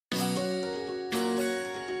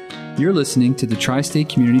You're listening to the Tri-State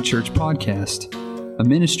Community Church Podcast, a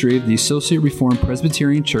ministry of the Associate Reformed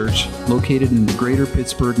Presbyterian Church located in the greater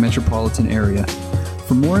Pittsburgh metropolitan area.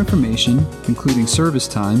 For more information, including service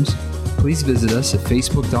times, please visit us at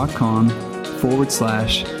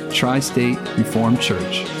facebook.com/Tri-State Reformed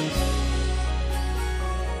Church.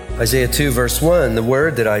 Isaiah 2 verse 1, the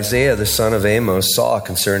word that Isaiah the son of Amos saw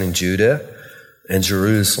concerning Judah and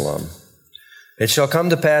Jerusalem. It shall come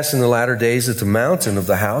to pass in the latter days that the mountain of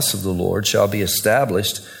the house of the Lord shall be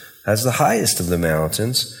established as the highest of the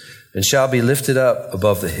mountains, and shall be lifted up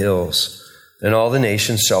above the hills. And all the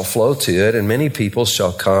nations shall flow to it, and many people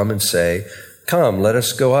shall come and say, Come, let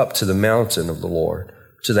us go up to the mountain of the Lord,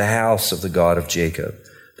 to the house of the God of Jacob,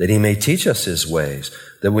 that he may teach us his ways,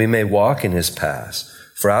 that we may walk in his paths.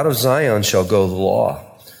 For out of Zion shall go the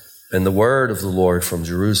law, and the word of the Lord from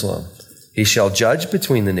Jerusalem. He shall judge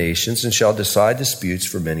between the nations, and shall decide disputes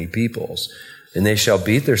for many peoples. And they shall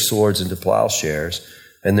beat their swords into plowshares,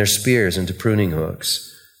 and their spears into pruning hooks.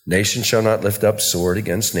 Nation shall not lift up sword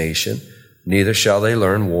against nation, neither shall they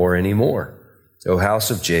learn war any more. O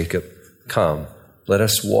house of Jacob, come, let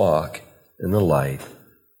us walk in the light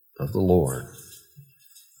of the Lord.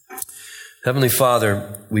 Heavenly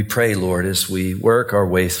Father, we pray, Lord, as we work our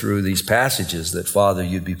way through these passages, that, Father,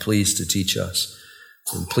 you'd be pleased to teach us.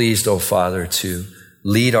 And pleased, O Father, to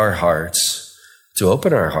lead our hearts, to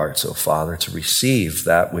open our hearts, O Father, to receive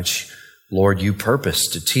that which, Lord, you purpose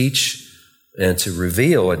to teach and to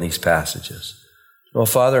reveal in these passages. Oh,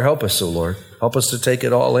 Father, help us, O Lord. Help us to take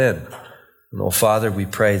it all in. And, oh, Father, we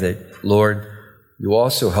pray that, Lord, you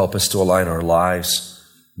also help us to align our lives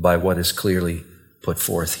by what is clearly put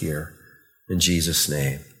forth here. In Jesus'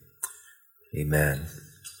 name, amen.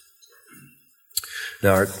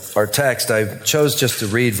 Now, our text, I chose just to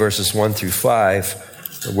read verses 1 through 5.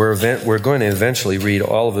 We're going to eventually read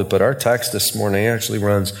all of it, but our text this morning actually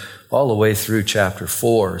runs all the way through chapter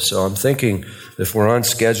 4. So I'm thinking if we're on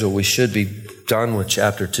schedule, we should be done with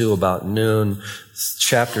chapter 2 about noon.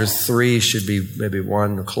 Chapter 3 should be maybe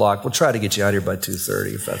 1 o'clock. We'll try to get you out here by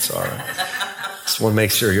 2:30 if that's all right. Just want to make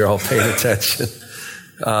sure you're all paying attention.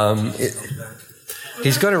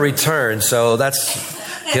 He's going to return, so that's...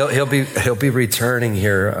 He'll be returning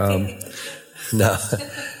here. No,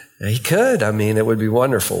 he could. I mean, it would be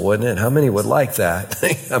wonderful, wouldn't it? How many would like that?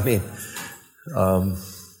 I mean,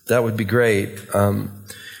 that would be great.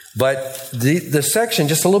 But the section,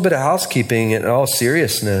 just a little bit of housekeeping in all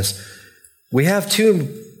seriousness, we have two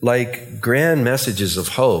grand messages of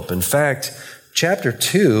hope. In fact, chapter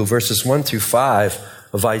 2, verses 1 through 5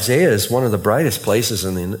 of Isaiah is one of the brightest places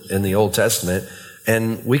in the Old Testament.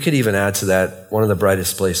 And we could even add to that one of the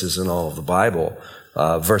brightest places in all of the Bible,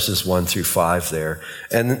 verses 1 through 5 there.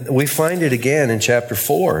 And we find it again in chapter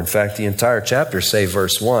 4. In fact, the entire chapter, say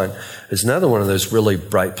verse 1, is another one of those really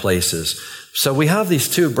bright places. So we have these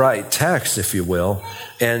two bright texts, if you will,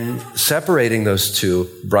 and separating those two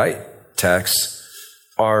bright texts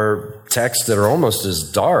are texts that are almost as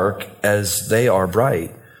dark as they are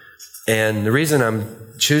bright. And the reason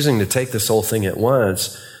I'm choosing to take this whole thing at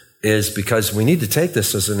once is because we need to take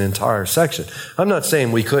this as an entire section. I'm not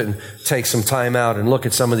saying we couldn't take some time out and look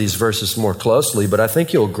at some of these verses more closely, but I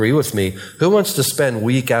think you'll agree with me. Who wants to spend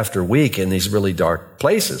week after week in these really dark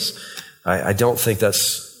places? I don't think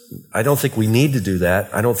we need to do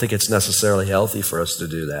that. I don't think it's necessarily healthy for us to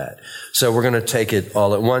do that. So we're going to take it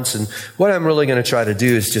all at once. And what I'm really going to try to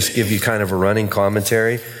do is just give you kind of a running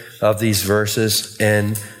commentary of these verses,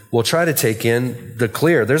 and we'll try to take in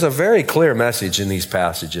there's a very clear message in these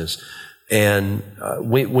passages, and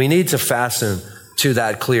we need to fasten to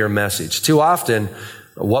that clear message. Too often,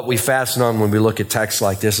 what we fasten on when we look at texts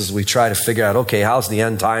like this is we try to figure out, okay, how's the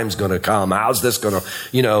end times going to come? How's this going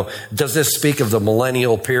to, does this speak of the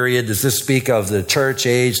millennial period? Does this speak of the church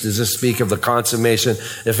age? Does this speak of the consummation?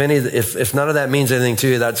 If none of that means anything to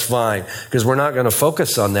you, that's fine, because we're not going to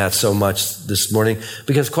focus on that so much this morning,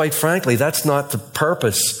 because quite frankly, that's not the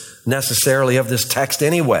purpose necessarily of this text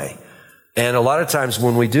anyway. And a lot of times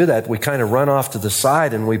when we do that, we kind of run off to the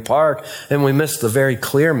side and we park and we miss the very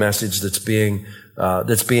clear message that's being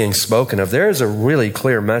spoken of. There is a really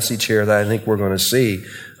clear message here that I think we're going to see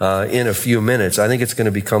in a few minutes. I think it's going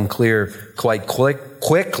to become clear quite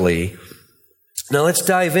quickly. Now let's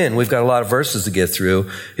dive in. We've got a lot of verses to get through.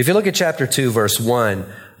 If you look at chapter 2, verse 1,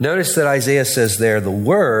 notice that Isaiah says there, the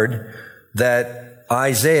word that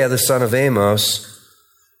Isaiah, the son of Amos,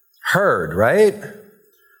 heard, right?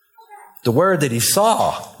 The word that he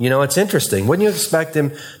saw. It's interesting. Wouldn't you expect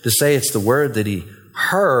him to say it's the word that he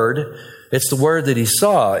heard? It's the word that he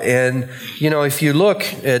saw. And, if you look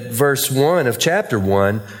at verse 1 of chapter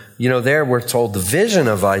 1, there we're told the vision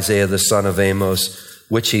of Isaiah, the son of Amos,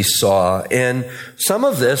 which he saw. And some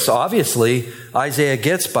of this, obviously, Isaiah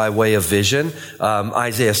gets by way of vision.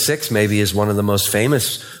 Isaiah 6 maybe is one of the most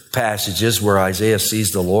famous passages where Isaiah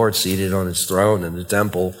sees the Lord seated on his throne in the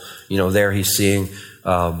temple. There he's seeing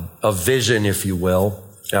a vision, if you will,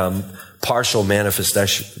 partial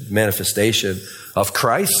manifestation of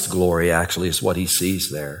Christ's glory, actually, is what he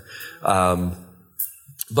sees there.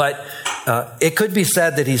 But it could be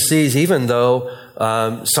said that he sees, even though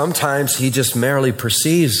sometimes he just merely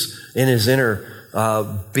perceives in his inner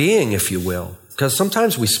being, if you will. Because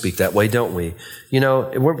sometimes we speak that way, don't we?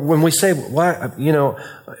 When we say, "Why?"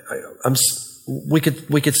 We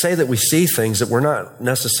could say that we see things that we're not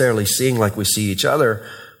necessarily seeing like we see each other,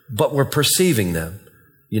 but we're perceiving them.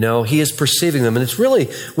 He is perceiving them. And it's really,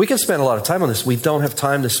 we can spend a lot of time on this. We don't have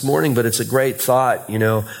time this morning, but it's a great thought,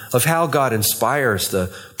 of how God inspires the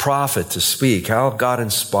prophet to speak, how God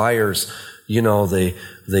inspires,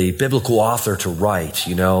 the biblical author to write.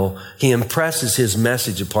 He impresses his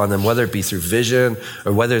message upon them, whether it be through vision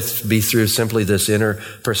or whether it be through simply this inner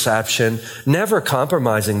perception, never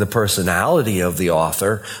compromising the personality of the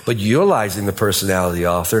author, but utilizing the personality of the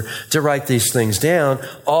author to write these things down,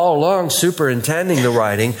 all along superintending the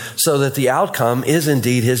writing so that the outcome is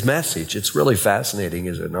indeed his message. It's really fascinating,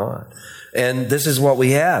 is it not? And this is what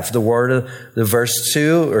we have. The word of the verse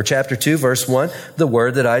 2 or chapter 2, verse 1, the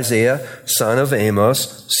word that Isaiah, son of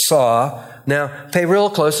Amos, saw. Now, pay real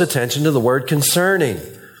close attention to the word concerning.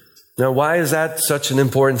 Now, why is that such an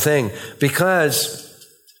important thing? Because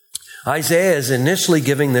Isaiah is initially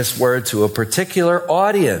giving this word to a particular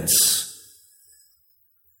audience.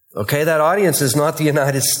 Okay, that audience is not the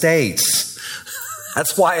United States.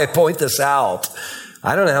 That's why I point this out.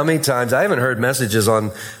 I don't know how many times, I haven't heard messages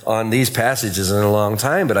on these passages in a long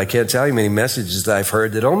time, but I can't tell you many messages that I've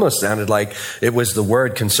heard that almost sounded like it was the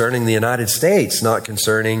word concerning the United States, not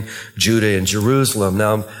concerning Judah and Jerusalem.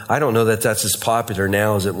 Now, I don't know that that's as popular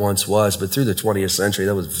now as it once was, but through the 20th century,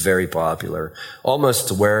 that was very popular. Almost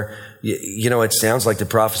to where, it sounds like the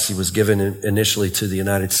prophecy was given initially to the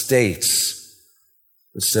United States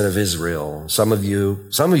instead of Israel. Some of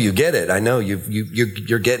you get it. I know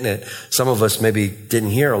you're getting it. Some of us maybe didn't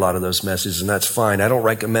hear a lot of those messages, and that's fine. I don't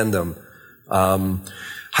recommend them.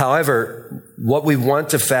 However, what we want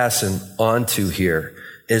to fasten onto here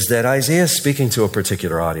is that Isaiah is speaking to a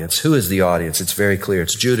particular audience. Who is the audience? It's very clear.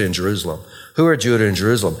 It's Judah and Jerusalem. Who are Judah and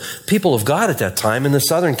Jerusalem? People of God at that time in the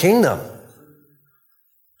southern kingdom.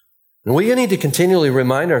 And we need to continually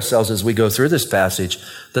remind ourselves as we go through this passage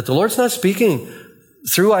that the Lord's not speaking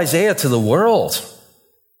through Isaiah to the world.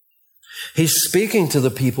 He's speaking to the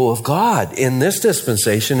people of God. In this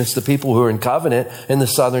dispensation, it's the people who are in covenant in the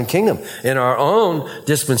southern kingdom. In our own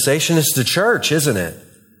dispensation, it's the church, isn't it?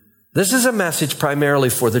 This is a message primarily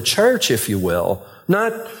for the church, if you will,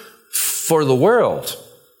 not for the world,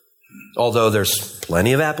 although there's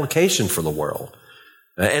plenty of application for the world.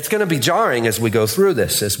 It's going to be jarring as we go through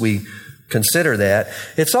this, as we consider that.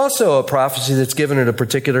 It's also a prophecy that's given at a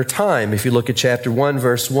particular time. If you look at chapter 1,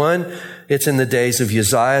 verse 1, it's in the days of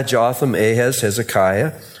Uzziah, Jotham, Ahaz,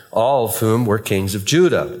 Hezekiah, all of whom were kings of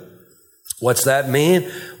Judah. What's that mean?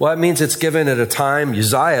 Well, it means it's given at a time.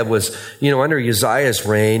 Uzziah was, under Uzziah's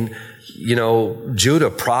reign,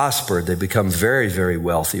 Judah prospered. They become very, very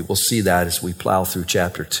wealthy. We'll see that as we plow through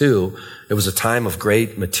chapter 2. It was a time of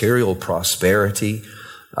great material prosperity.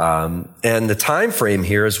 And the time frame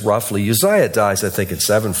here is roughly, Uzziah dies, I think, in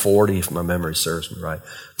 740, if my memory serves me right.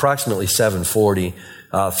 Approximately 740,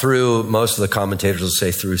 through, most of the commentators will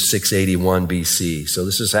say through 681 BC. So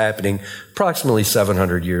this is happening approximately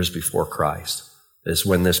 700 years before Christ is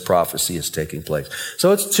when this prophecy is taking place.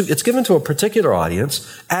 So it's given to a particular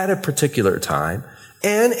audience at a particular time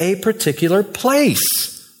and a particular place.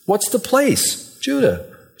 What's the place? Judah,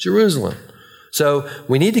 Jerusalem. So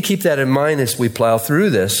we need to keep that in mind as we plow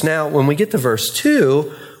through this. Now, when we get to verse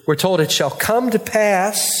 2, we're told it shall come to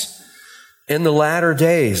pass in the latter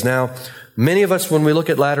days. Now, many of us, when we look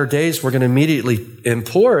at latter days, we're going to immediately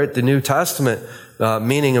import the New Testament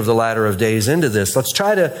meaning of the latter of days into this. It's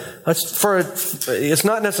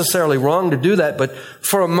not necessarily wrong to do that, but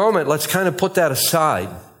for a moment, let's kind of put that aside.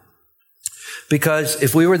 Because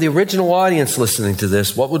if we were the original audience listening to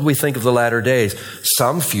this, what would we think of the latter days?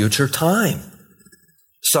 Some future time.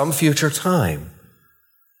 Some future time.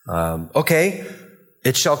 Okay,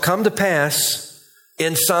 it shall come to pass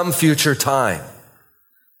in some future time.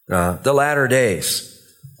 The latter days.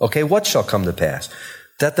 Okay, what shall come to pass?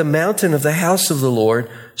 That the mountain of the house of the Lord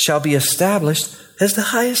shall be established as the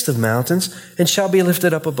highest of mountains and shall be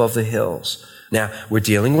lifted up above the hills. Now, we're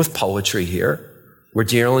dealing with poetry here. We're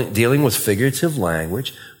dealing with figurative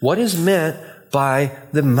language. What is meant by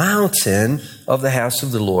the mountain of the house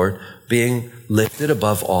of the Lord being lifted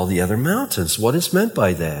above all the other mountains. What is meant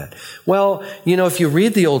by that? Well, if you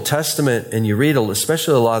read the Old Testament and you read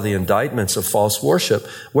especially a lot of the indictments of false worship,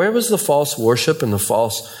 where was the false worship and the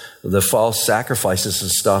false sacrifices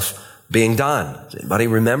and stuff being done? Does anybody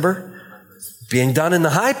remember? Being done in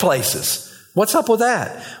the high places. What's up with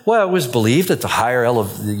that? Well, it was believed that the higher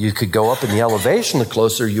you could go up in the elevation, the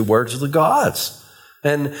closer you were to the gods.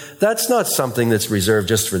 And that's not something that's reserved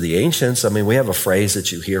just for the ancients. I mean, we have a phrase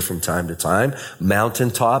that you hear from time to time,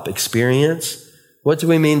 mountaintop experience. What do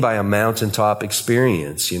we mean by a mountaintop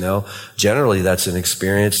experience? Generally that's an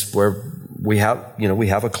experience where we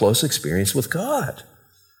have a close experience with God.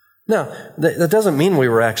 Now, that doesn't mean we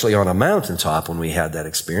were actually on a mountaintop when we had that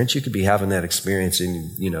experience. You could be having that experience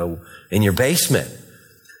in your basement.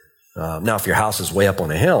 Now, if your house is way up on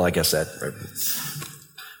a hill, I guess that...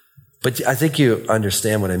 But I think you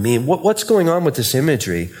understand what I mean. What's going on with this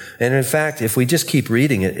imagery? And in fact, if we just keep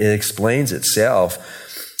reading it, it explains itself.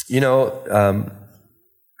 It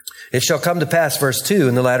shall come to pass, verse 2,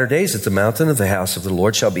 in the latter days that the mountain of the house of the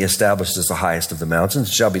Lord shall be established as the highest of the mountains,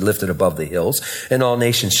 it shall be lifted above the hills, and all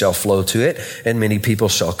nations shall flow to it, and many people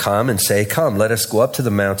shall come and say, come, let us go up to the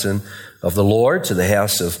mountain of the Lord, to the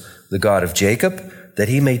house of the God of Jacob, that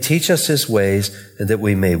he may teach us his ways, and that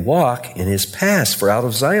we may walk in his paths. For out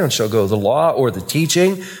of Zion shall go the law, or the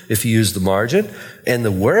teaching, if you use the margin, and the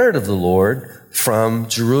word of the Lord from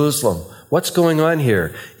Jerusalem. What's going on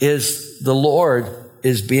here is the Lord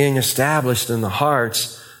is being established in the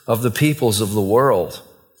hearts of the peoples of the world.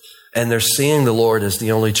 And they're seeing the Lord as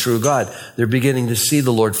the only true God. They're beginning to see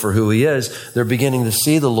the Lord for who he is. They're beginning to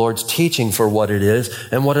see the Lord's teaching for what it is.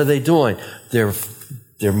 And what are they doing? They're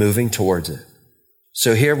moving towards it.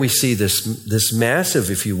 So here we see this massive,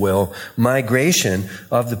 if you will, migration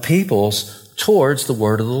of the peoples towards the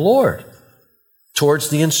word of the Lord, towards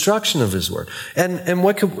the instruction of his word. And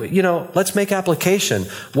what could, let's make application.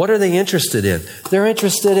 What are they interested in? They're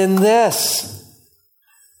interested in this.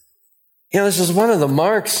 This is one of the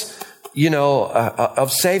marks,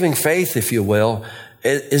 of saving faith, if you will,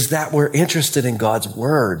 is that we're interested in God's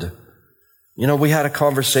word. We had a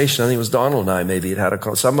conversation, I think it was Donald and I maybe I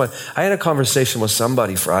had a conversation with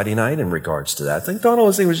somebody Friday night in regards to that. I think,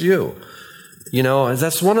 Donald, it was you.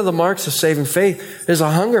 That's one of the marks of saving faith is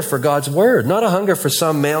a hunger for God's word, not a hunger for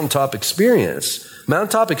some mountaintop experience.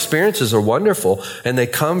 Mountaintop experiences are wonderful and they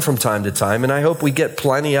come from time to time, and I hope we get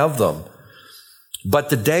plenty of them.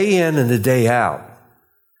 But the day in and the day out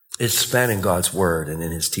is spent in God's word and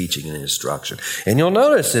in his teaching and instruction. And you'll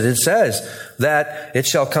notice that it says that it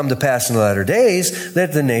shall come to pass in the latter days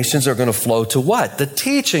that the nations are going to flow to what? The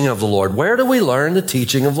teaching of the Lord. Where do we learn the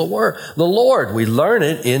teaching of the word? The Lord. We learn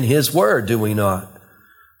it in his word, do we not?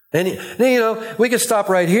 And, we could stop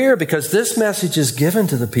right here because this message is given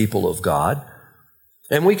to the people of God.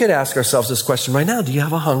 And we could ask ourselves this question right now. Do you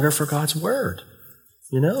have a hunger for God's word?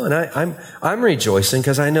 And I'm rejoicing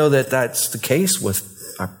because I know that that's the case with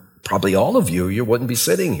probably all of you. You wouldn't be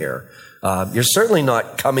sitting here. You're certainly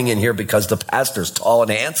not coming in here because the pastor's tall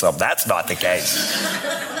and handsome. That's not the case.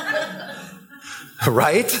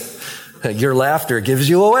 Right? Your laughter gives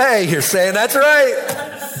you away. You're saying that's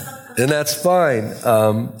right. And that's fine.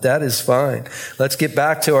 That is fine. Let's get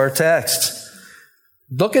back to our text.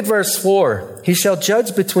 Look at verse 4. He shall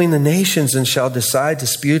judge between the nations and shall decide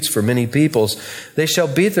disputes for many peoples. They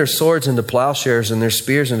shall beat their swords into plowshares and their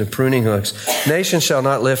spears into pruning hooks. Nation shall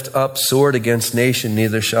not lift up sword against nation,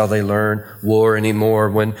 neither shall they learn war anymore.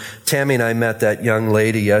 When Tammy and I met that young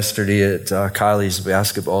lady yesterday at Kylie's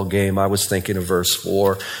basketball game, I was thinking of verse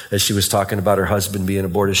 4 as she was talking about her husband being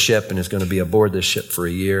aboard a ship and is going to be aboard this ship for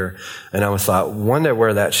a year. And I thought, wonder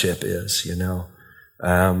where that ship is,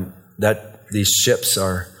 these ships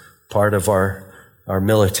are part of our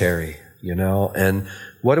military, And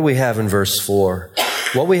what do we have in verse 4?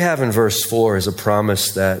 What we have in verse 4 is a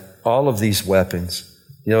promise that all of these weapons,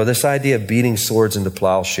 this idea of beating swords into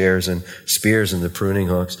plowshares and spears into pruning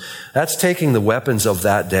hooks, that's taking the weapons of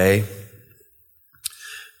that day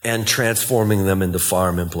and transforming them into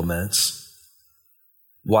farm implements.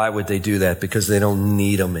 Why would they do that? Because they don't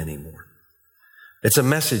need them anymore. It's a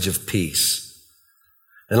message of peace.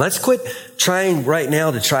 And let's quit trying right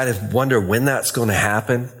now to try to wonder when that's going to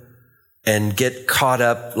happen and get caught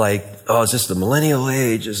up like, oh, is this the millennial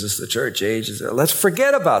age? Is this the church age? Let's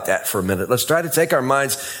forget about that for a minute. Let's try to take our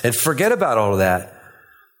minds and forget about all of that.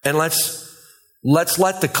 And let's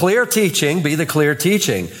let the clear teaching be the clear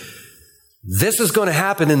teaching. This is going to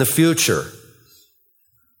happen in the future.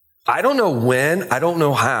 I don't know when, I don't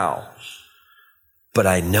know how, but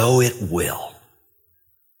I know it will.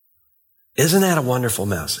 Isn't that a wonderful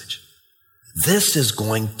message? This is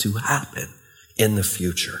going to happen in the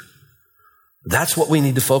future. That's what we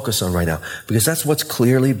need to focus on right now, because that's what's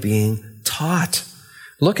clearly being taught.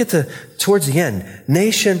 Look at towards the end.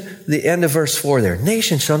 Nation, the end of verse 4 there.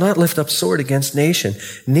 Nation shall not lift up sword against nation,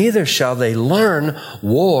 neither shall they learn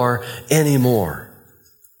war anymore.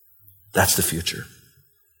 That's the future.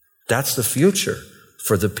 That's the future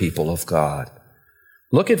for the people of God.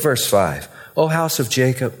 Look at verse 5. O house of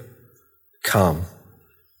Jacob, come,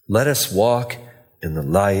 let us walk in the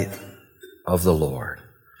light of the Lord.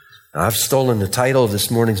 Now, I've stolen the title of this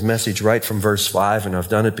morning's message right from verse 5, and I've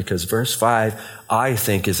done it because verse 5, I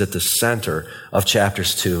think, is at the center of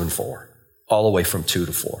chapters 2 and 4, all the way from 2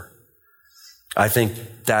 to 4. I think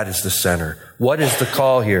that is the center. What is the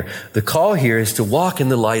call here? The call here is to walk in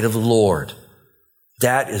the light of the Lord.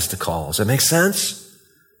 That is the call. Does that make sense?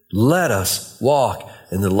 Let us walk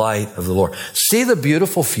in the light of the Lord. See the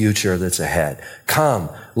beautiful future that's ahead. Come,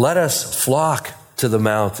 let us flock to the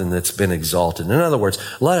mountain that's been exalted. In other words,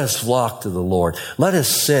 let us flock to the Lord. Let us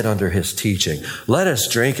sit under his teaching. Let us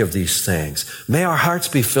drink of these things. May our hearts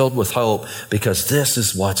be filled with hope, because this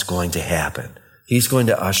is what's going to happen. He's going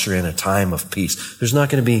to usher in a time of peace. There's not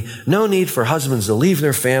going to be no need for husbands to leave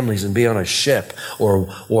their families and be on a ship,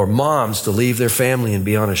 or moms to leave their family and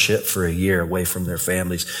be on a ship for a year away from their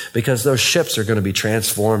families, because those ships are going to be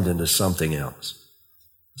transformed into something else.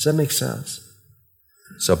 Does that make sense?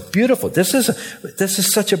 So beautiful. This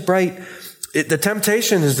is such a bright, the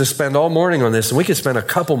temptation is to spend all morning on this, and we could spend a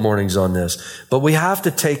couple mornings on this, but we have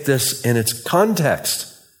to take this in its context.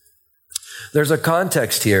 There's a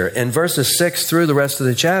context here, and verses 6 through the rest of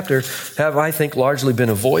the chapter have, I think, largely been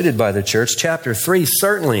avoided by the church. Chapter 3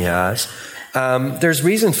 certainly has. There's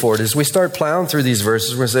reason for it. As we start plowing through these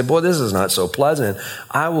verses, we're going to say, boy, this is not so pleasant.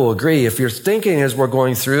 I will agree. If you're thinking as we're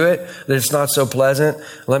going through it that it's not so pleasant,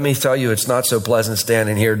 let me tell you, it's not so pleasant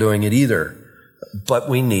standing here doing it either. But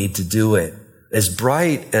we need to do it. As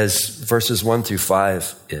bright as verses 1 through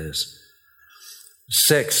 5 is,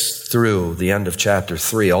 6 through the end of chapter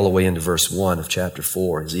 3, all the way into verse 1 of chapter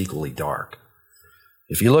 4 is equally dark.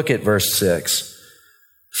 If you look at verse 6,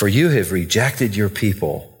 for you have rejected your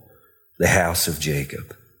people, the house of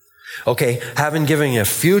Jacob. Okay, having given a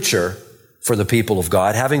future for the people of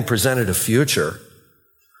God, having presented a future,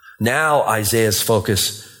 now Isaiah's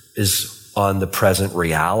focus is on the present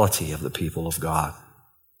reality of the people of God.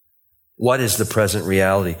 What is the present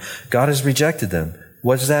reality? God has rejected them.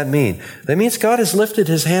 What does that mean? That means God has lifted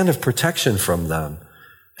his hand of protection from them,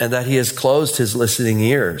 and that he has closed his listening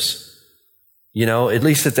ears. You know, at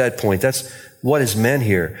least at that point, that's what is meant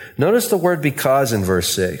here. Notice the word because in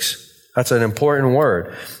verse 6. That's an important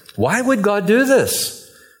word. Why would God do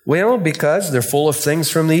this? Well, because they're full of things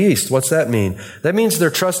from the east. What's that mean? That means they're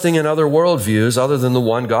trusting in other worldviews other than the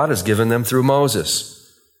one God has given them through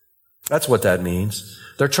Moses. That's what that means.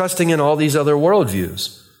 They're trusting in all these other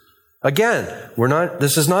worldviews. Again,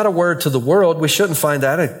 this is not a word to the world. We shouldn't find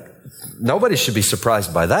that. Nobody should be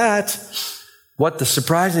surprised by that. What the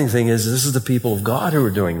surprising thing is, this is the people of God who are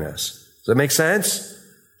doing this. Does that make sense?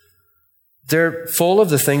 They're full of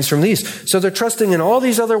the things from these. So they're trusting in all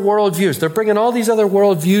these other worldviews. They're bringing all these other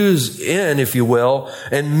worldviews in, if you will,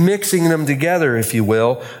 and mixing them together, if you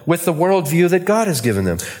will, with the worldview that God has given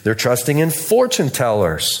them. They're trusting in fortune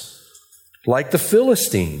tellers, like the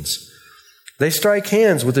Philistines. They strike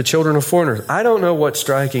hands with the children of foreigners. I don't know what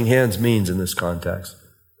striking hands means in this context.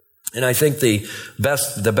 And I think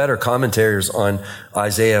the better commentators on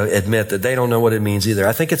Isaiah admit that they don't know what it means either.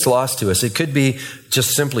 I think it's lost to us. It could be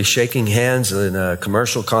just simply shaking hands in a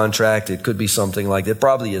commercial contract. It could be something like that. It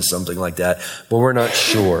probably is something like that, but we're not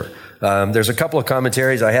sure. There's a couple of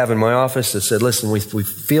commentaries I have in my office that said, listen, we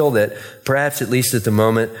feel that perhaps at least at the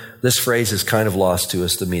moment, this phrase is kind of lost to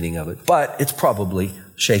us, the meaning of it. But it's probably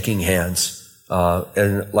shaking hands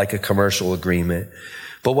and like a commercial agreement.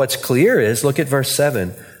 But what's clear is, look at verse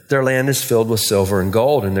 7. Their land is filled with silver and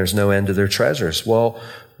gold, and there's no end to their treasures. Well,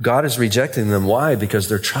 God is rejecting them. Why? Because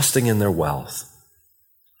they're trusting in their wealth.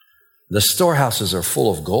 The storehouses are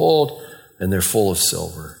full of gold, and they're full of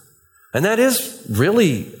silver. And that is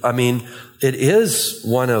really, it is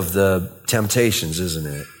one of the temptations, isn't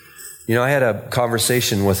it? You know, I had a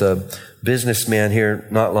conversation with a businessman here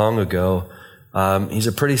not long ago. He's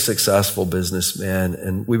a pretty successful businessman,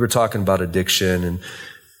 and we were talking about addiction, and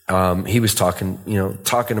he was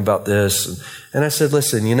talking about this. And I said,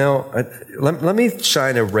 listen, let me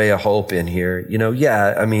shine a ray of hope in here.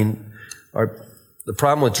 The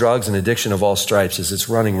problem with drugs and addiction of all stripes is it's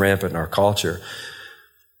running rampant in our culture.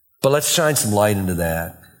 But let's shine some light into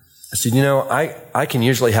that. I said, I can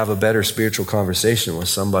usually have a better spiritual conversation with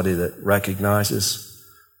somebody that recognizes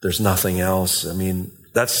there's nothing else.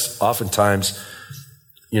 That's oftentimes,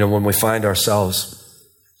 when we find ourselves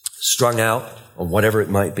strung out on whatever it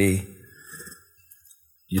might be,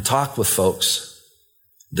 you talk with folks,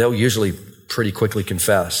 they'll usually pretty quickly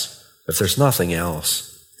confess, if there's nothing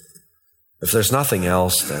else,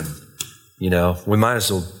 then, we might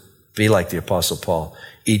as well be like the Apostle Paul,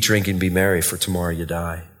 eat, drink, and be merry, for tomorrow you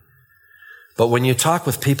die. But when you talk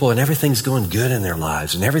with people and everything's going good in their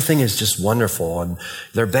lives and everything is just wonderful and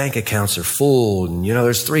their bank accounts are full and,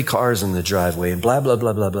 there's 3 cars in the driveway and blah, blah,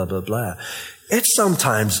 blah, blah, blah, blah, blah, it's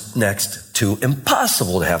sometimes next to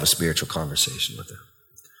impossible to have a spiritual conversation with them.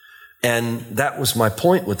 And that was my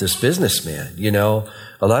point with this businessman.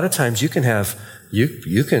 A lot of times you can,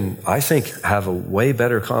 I think, have a way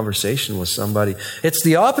better conversation with somebody. It's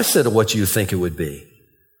the opposite of what you think it would be.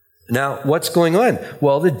 Now, what's going on?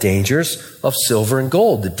 Well, the dangers of silver and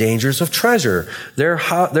gold, the dangers of treasure.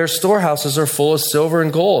 Their storehouses are full of silver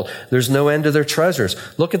and gold. There's no end to their treasures.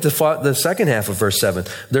 Look at the second half of verse 7.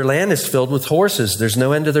 Their land is filled with horses. There's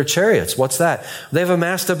no end to their chariots. What's that? They've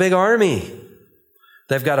amassed a big army.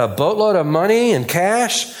 They've got a boatload of money and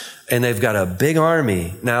cash, and they've got a big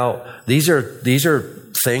army. Now, these are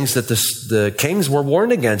things that the kings were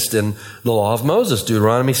warned against in the law of Moses,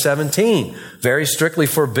 Deuteronomy 17. Very strictly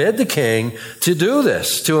forbid the king to do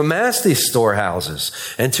this, to amass these storehouses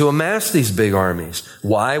and to amass these big armies.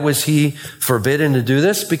 Why was he forbidden to do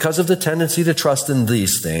this? Because of the tendency to trust in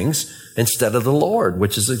these things instead of the Lord,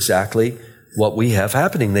 which is exactly what we have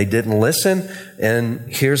happening. They didn't listen, and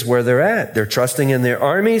here's where they're at. They're trusting in their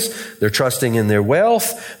armies. They're trusting in their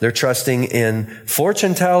wealth. They're trusting in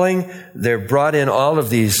fortune telling. They're brought in all of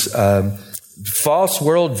these false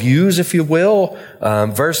world views, if you will.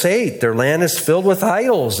 Verse 8, their land is filled with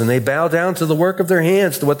idols, and they bow down to the work of their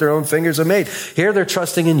hands, to what their own fingers have made. Here they're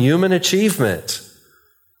trusting in human achievement.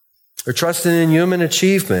 They're trusting in human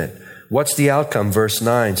achievement. What's the outcome? Verse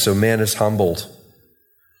 9, so man is humbled.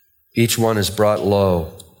 Each one is brought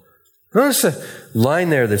low. Notice a line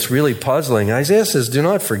there that's really puzzling. Isaiah says, do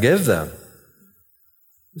not forgive them.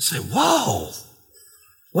 You say, whoa,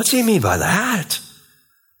 what's he mean by that?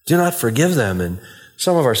 Do not forgive them. And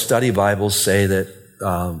some of our study Bibles say that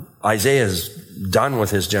Isaiah is done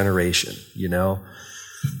with his generation,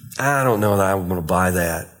 I don't know that I'm going to buy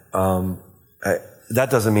that. That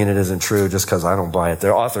doesn't mean it isn't true just because I don't buy it.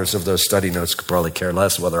 The authors of those study notes could probably care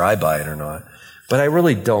less whether I buy it or not. But I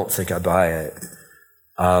really don't think I buy it.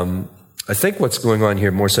 I think what's going on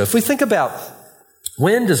here more so, if we think about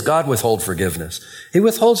when does God withhold forgiveness? He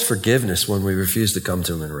withholds forgiveness when we refuse to come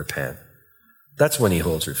to him and repent. That's when he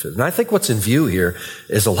holds forgiveness. And I think what's in view here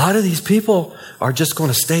is a lot of these people are just going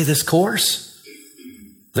to stay this course.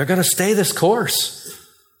 They're going to stay this course.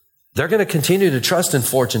 They're going to continue to trust in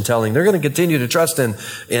fortune telling. They're going to continue to trust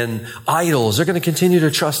in idols. They're going to continue to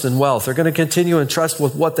trust in wealth. They're going to continue and trust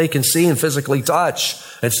with what they can see and physically touch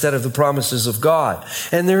instead of the promises of God.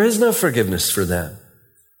 And there is no forgiveness for them.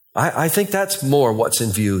 I think that's more what's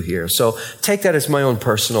in view here. So take that as my own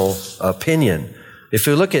personal opinion. If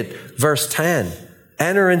you look at verse 10,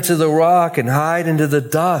 enter into the rock and hide into the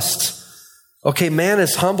dust. Okay, man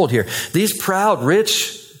is humbled here. These proud,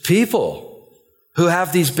 rich people who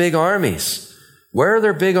have these big armies. Where are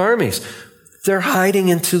their big armies? They're hiding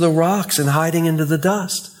into the rocks and hiding into the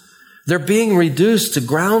dust. They're being reduced to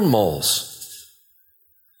ground moles.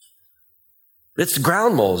 It's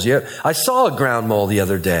ground moles. Yeah, I saw a ground mole the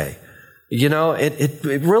other day. It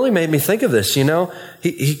really made me think of this.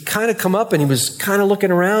 He kind of come up and he was kind of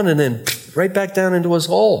looking around and then right back down into his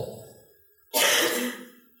hole.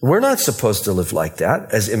 We're not supposed to live like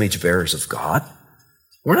that as image bearers of God.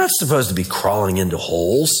 We're not supposed to be crawling into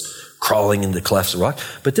holes, crawling into clefts of rock,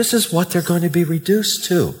 but this is what they're going to be reduced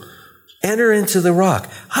to. Enter into the rock,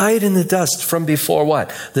 hide in the dust from before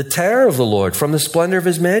what? The terror of the Lord, from the splendor of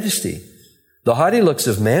his majesty. The haughty looks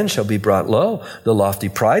of man shall be brought low, the lofty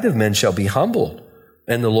pride of men shall be humbled,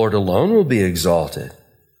 and the Lord alone will be exalted.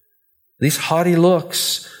 These haughty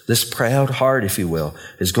looks, this proud heart, if you will,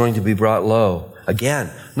 is going to be brought low.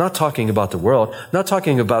 Again, not talking about the world, not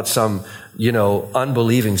talking about some,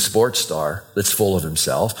 unbelieving sports star that's full of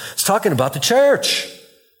himself. It's talking about the church,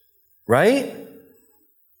 right?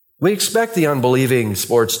 We expect the unbelieving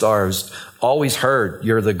sports star who's always heard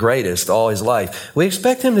you're the greatest all his life. We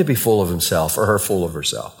expect him to be full of himself or her full of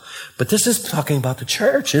herself. But this is talking about the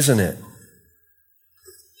church, isn't it?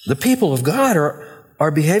 The people of God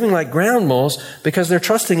are behaving like ground moles because they're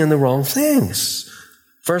trusting in the wrong things.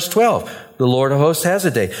 Verse 12, the Lord of hosts has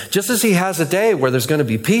a day. Just as he has a day where there's going to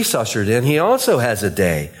be peace ushered in, he also has a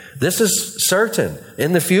day. This is certain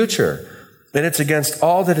in the future And it's against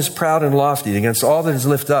all that is proud and lofty, against all that is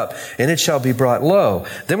lifted up, and it shall be brought low.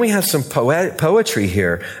 Then we have some poetry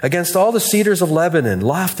here. Against all the cedars of Lebanon,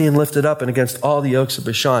 lofty and lifted up, and against all the oaks of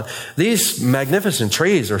Bashan. These magnificent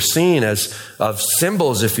trees are seen as of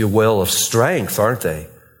symbols, if you will, of strength, aren't they?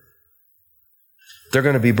 They're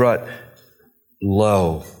going to be brought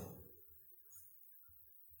low.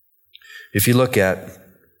 If you look at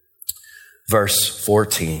verse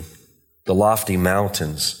 14, the lofty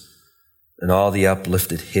mountains and all the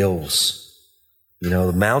uplifted hills. You know,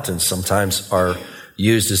 the mountains sometimes are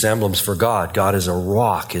used as emblems for God. God is a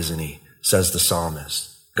rock, isn't he? Says the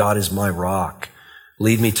psalmist. God is my rock.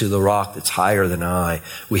 Lead me to the rock that's higher than I.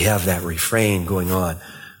 We have that refrain going on.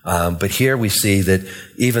 But here we see that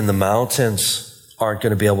even the mountains aren't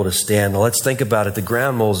going to be able to stand. Now let's think about it. The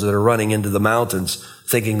ground moles that are running into the mountains,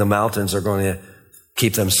 thinking the mountains are going to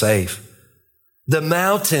keep them safe. The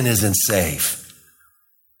mountain isn't safe.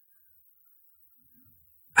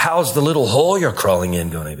 How's the little hole you're crawling in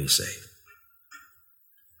going to be safe?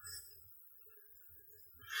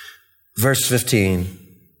 Verse 15,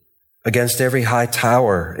 against every high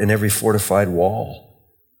tower and every fortified wall.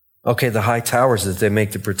 Okay, the high towers that they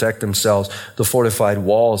make to protect themselves, the fortified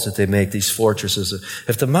walls that they make, these fortresses.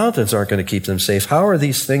 If the mountains aren't going to keep them safe, how are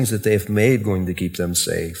these things that they've made going to keep them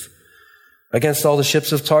safe? Against all the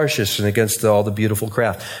ships of Tarshish and against all the beautiful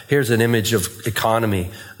craft. Here's an image of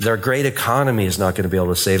economy. Their great economy is not going to be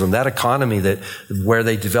able to save them. That economy where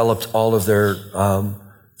they developed all of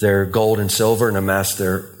their gold and silver and amassed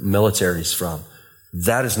their militaries from,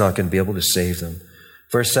 that is not going to be able to save them.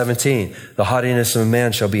 Verse 17, the haughtiness of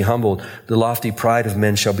man shall be humbled. The lofty pride of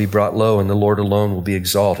men shall be brought low, and the Lord alone will be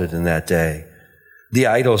exalted in that day. The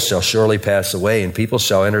idols shall surely pass away, and people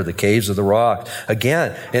shall enter the caves of the rock.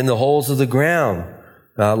 Again, in the holes of the ground,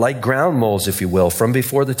 like ground moles, if you will, from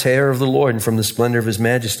before the terror of the Lord and from the splendor of his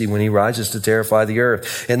majesty when he rises to terrify the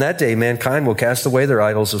earth. In that day, mankind will cast away their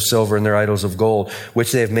idols of silver and their idols of gold,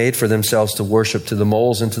 which they have made for themselves to worship, to the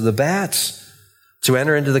moles and to the bats, to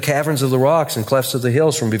enter into the caverns of the rocks and clefts of the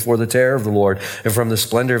hills from before the terror of the Lord and from the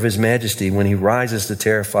splendor of his majesty when he rises to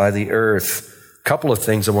terrify the earth. A couple of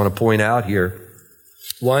things I want to point out here.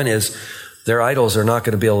 One is their idols are not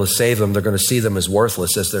going to be able to save them. They're going to see them as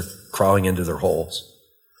worthless as they're crawling into their holes.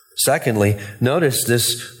 Secondly, notice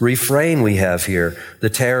this refrain we have here,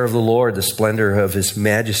 the terror of the Lord, the splendor of his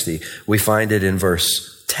majesty. We find it in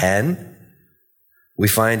verse 10. We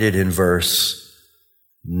find it in verse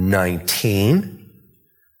 19.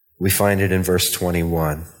 We find it in verse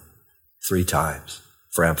 21, 3 times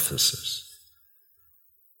for emphasis.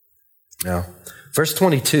 Now, verse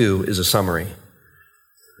 22 is a summary.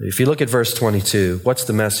 If you look at verse 22, what's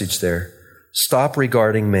the message there? Stop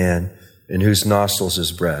regarding man in whose nostrils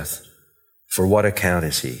is breath. For what account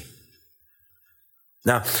is he?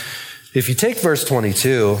 Now, if you take verse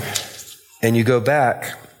 22 and you go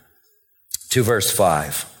back to verse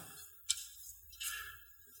 5,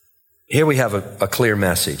 here we have a clear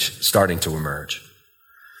message starting to emerge.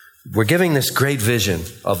 We're giving this great vision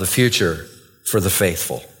of the future for the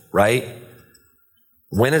faithful, right?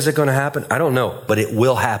 When is it going to happen? I don't know, but it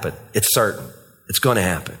will happen. It's certain. It's going to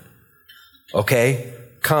happen. Okay?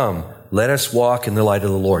 Come, let us walk in the light of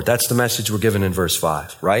the Lord. That's the message we're given in verse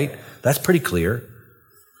 5, right? That's pretty clear.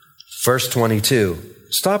 Verse 22,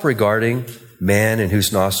 stop regarding man in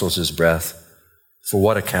whose nostrils is breath. For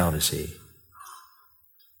what account is he?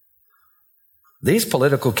 These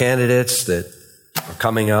political candidates that are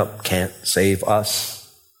coming up can't save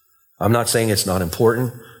us. I'm not saying it's not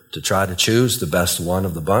important to try to choose the best one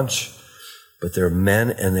of the bunch, but they're men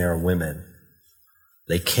and they are women.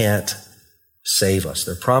 They can't save us.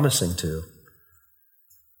 They're promising to.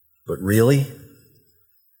 But really,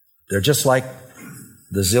 they're just like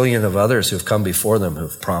the zillion of others who've come before them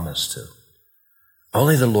who've promised to.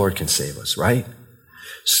 Only the Lord can save us, right?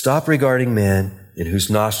 Stop regarding man in whose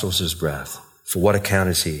nostrils is breath. For what account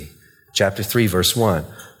is he? Chapter 3, verse 1.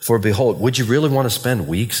 For behold, would you really want to spend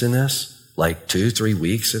weeks in this? Like 2-3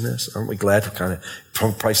 weeks in this? Aren't we glad to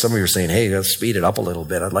probably some of you are saying, hey, let's speed it up a little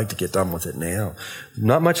bit. I'd like to get done with it now.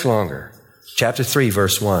 Not much longer. Chapter 3,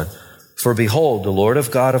 verse 1. For behold, the Lord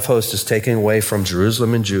of God of hosts is taking away from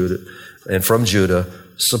Jerusalem and from Judah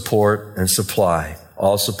support and supply,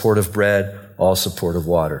 all support of bread, all support of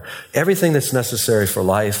water. Everything that's necessary for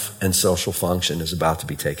life and social function is about to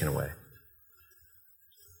be taken away.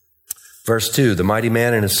 Verse 2, the mighty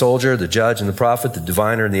man and his soldier, the judge and the prophet, the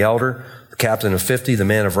diviner and the elder, the captain of 50, the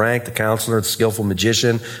man of rank, the counselor, the skillful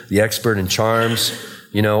magician, the expert in charms.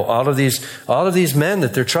 You know, all of these men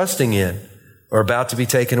that they're trusting in are about to be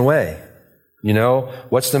taken away. You know,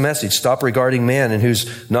 what's the message? Stop regarding man in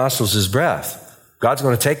whose nostrils is breath. God's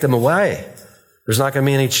going to take them away. There's not going to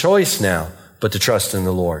be any choice now but to trust in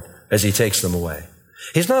the Lord as he takes them away.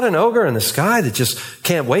 He's not an ogre in the sky that just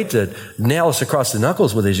can't wait to nail us across the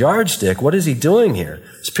knuckles with his yardstick. What is he doing here?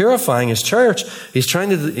 He's purifying his church. He's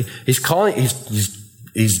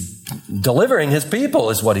delivering his people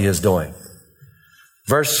is what he is doing.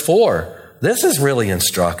 Verse 4, this is really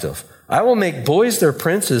instructive. I will make boys their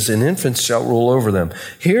princes and infants shall rule over them.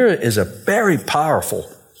 Here is a very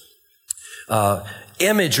powerful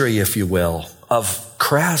imagery, if you will, of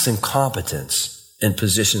crass incompetence in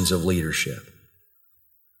positions of leadership.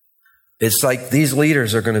 It's like these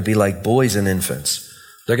leaders are going to be like boys and infants.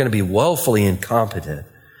 They're going to be woefully incompetent.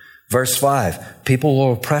 Verse 5, people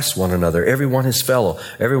will oppress one another, everyone his fellow,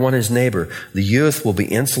 everyone his neighbor. The youth will be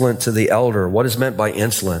insolent to the elder. What is meant by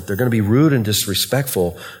insolent? They're going to be rude and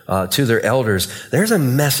disrespectful to their elders. There's a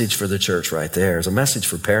message for the church right there. There's a message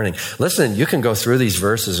for parenting. Listen, you can go through these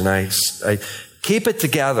verses and I keep it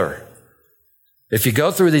together. If you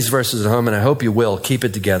go through these verses at home, and I hope you will, keep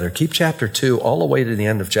it together. Keep chapter 2 all the way to the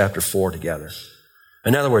end of chapter 4 together.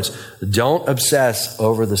 In other words, don't obsess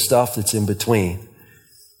over the stuff that's in between.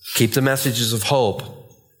 Keep the messages of hope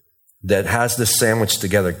that has this sandwiched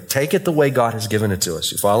together. Take it the way God has given it to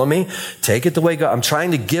us. You follow me? Take it the way God, I'm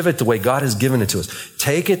trying to give it the way God has given it to us.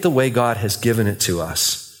 Take it the way God has given it to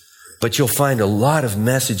us. But you'll find a lot of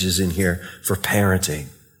messages in here for parenting.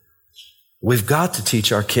 We've got to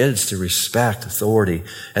teach our kids to respect authority,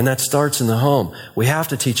 and that starts in the home. We have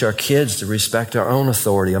to teach our kids to respect our own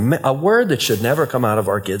authority. A word that should never come out of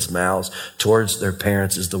our kids' mouths towards their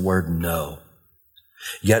parents is the word no.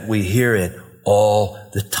 Yet we hear it all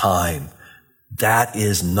the time. That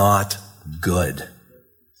is not good.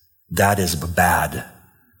 That is bad.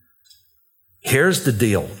 Here's the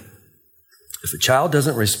deal. If a child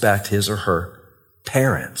doesn't respect his or her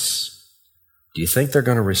parents, do you think they're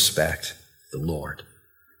going to respect the Lord?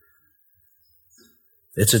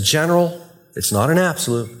 It's a general, it's not an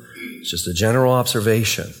absolute, it's just a general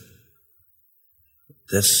observation.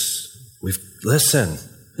 Listen,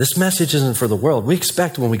 this message isn't for the world. We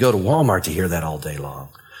expect when we go to Walmart to hear that all day long.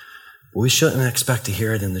 But we shouldn't expect to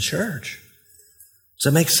hear it in the church.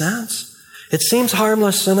 Does that make sense? It seems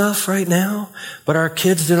harmless enough right now, but our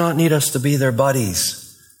kids do not need us to be their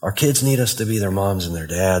buddies. Our kids need us to be their moms and their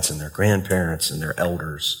dads and their grandparents and their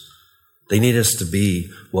elders. They need us to be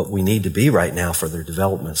what we need to be right now for their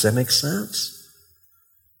development. Does that make sense?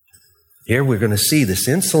 Here we're going to see this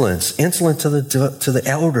insolent to the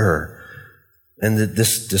elder, and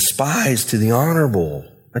this despise to the honorable.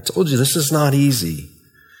 I told you this is not easy.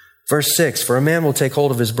 Verse 6, for a man will take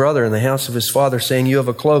hold of his brother in the house of his father, saying, you have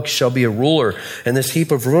a cloak, shall be a ruler, and this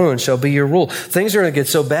heap of ruin shall be your rule. Things are going to get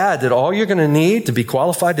so bad that all you're going to need to be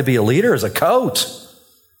qualified to be a leader is a coat.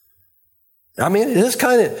 I mean, it is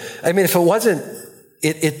if it wasn't,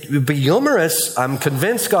 it would be humorous. I'm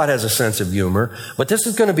convinced God has a sense of humor, but this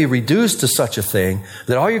is going to be reduced to such a thing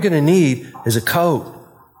that all you're going to need is a coat.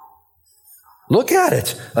 Look at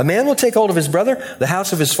it. A man will take hold of his brother, the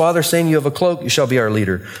house of his father, saying, you have a cloak, you shall be our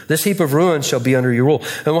leader. This heap of ruins shall be under your rule.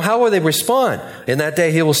 And how will they respond? In that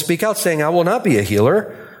day he will speak out, saying, I will not be a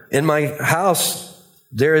healer. In my house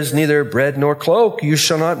there is neither bread nor cloak. You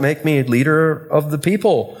shall not make me leader of the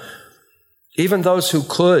people. Even those who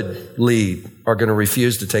could lead are going to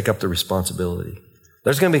refuse to take up the responsibility.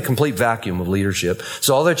 There's going to be a complete vacuum of leadership.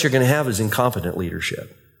 So all that you're going to have is incompetent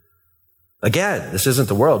leadership. Again, this isn't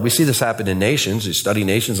the world. We see this happen in nations. You study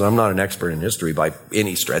nations, and I'm not an expert in history by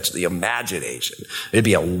any stretch of the imagination. It'd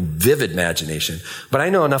be a vivid imagination. But I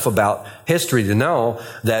know enough about history to know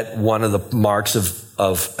that one of the marks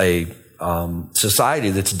of a society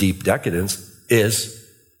that's deep decadence is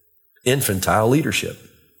infantile leadership,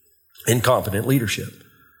 incompetent leadership,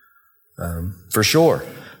 for sure.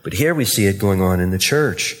 But here we see it going on in the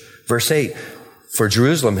church. Verse 8, for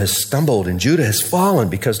Jerusalem has stumbled and Judah has fallen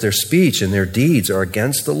because their speech and their deeds are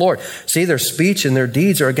against the Lord. See, their speech and their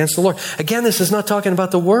deeds are against the Lord. Again, this is not talking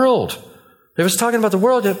about the world. If it was talking about the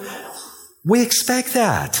world, we expect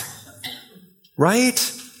that,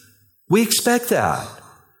 right? We expect that.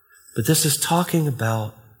 But this is talking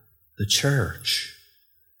about the church.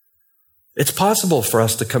 It's possible for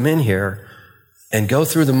us to come in here and go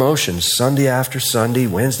through the motions Sunday after Sunday,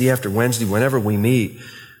 Wednesday after Wednesday, whenever we meet,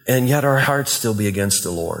 and yet our hearts still be against the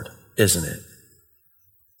Lord, isn't it?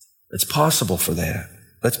 It's possible for that.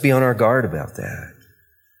 Let's be on our guard about that.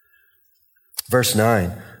 Verse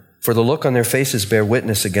 9, for the look on their faces bear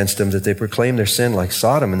witness against them that they proclaim their sin like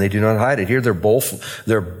Sodom, and they do not hide it. Here they're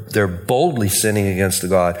boldly sinning against the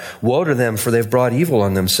God. Woe to them, for they've brought evil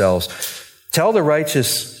on themselves. Tell the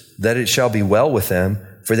righteous that it shall be well with them,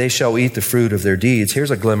 for they shall eat the fruit of their deeds.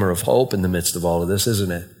 Here's a glimmer of hope in the midst of all of this,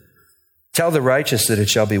 isn't it? Tell the righteous that it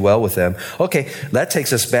shall be well with them. Okay, that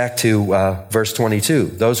takes us back to verse 22.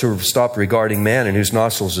 Those who have stopped regarding man and whose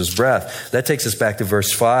nostrils is breath. That takes us back to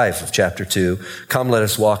verse 5 of chapter 2. Come, let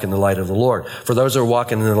us walk in the light of the Lord. For those who are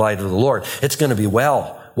walking in the light of the Lord, it's going to be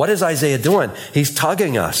well. What is Isaiah doing? He's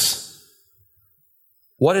tugging us.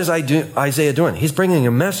 What is Isaiah doing? He's bringing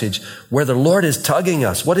a message where the Lord is tugging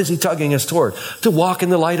us. What is he tugging us toward? To walk in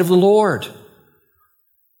the light of the Lord.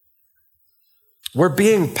 We're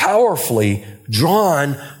being powerfully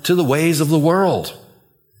drawn to the ways of the world.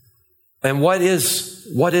 And what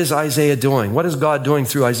is Isaiah doing? What is God doing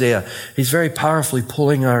through Isaiah? He's very powerfully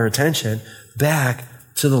pulling our attention back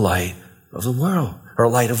to the light of the world, or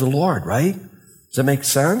light of the Lord, right? Does that make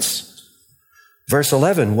sense? Verse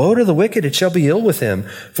 11, woe to the wicked, it shall be ill with him,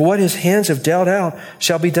 for what his hands have dealt out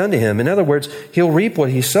shall be done to him. In other words, he'll reap what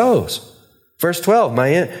he sows. Verse 12,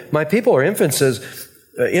 my people are infants,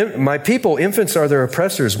 my people, infants are their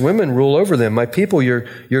oppressors. Women rule over them. My people,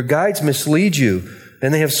 your guides mislead you,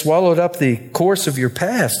 and they have swallowed up the course of your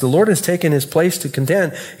past. The Lord has taken his place to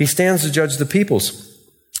contend. He stands to judge the peoples.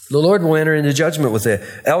 The Lord will enter into judgment with the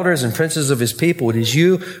elders and princes of his people. It is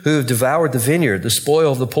you who have devoured the vineyard. The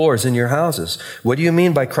spoil of the poor is in your houses. What do you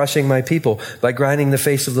mean by crushing my people? By grinding the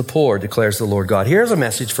face of the poor, declares the Lord God. Here's a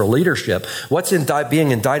message for leadership. What's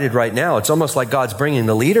being indicted right now? It's almost like God's bringing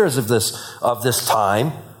the leaders of this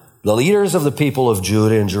time, the leaders of the people of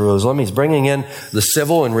Judah and Jerusalem. He's bringing in the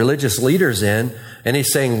civil and religious leaders in, and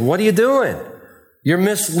he's saying, what are you doing? You're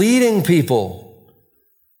misleading people.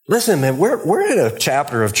 Listen, man, we're in a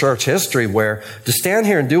chapter of church history where to stand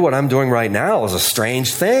here and do what I'm doing right now is a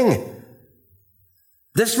strange thing.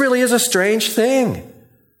 This really is a strange thing.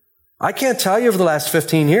 I can't tell you over the last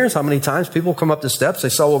 15 years how many times people come up the steps, they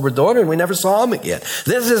saw what we're doing, and we never saw them again.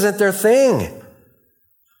 This isn't their thing.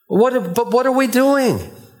 But what are we doing?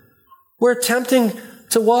 We're attempting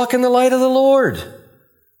to walk in the light of the Lord.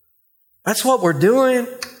 That's what we're doing.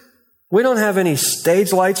 We don't have any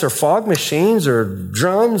stage lights or fog machines or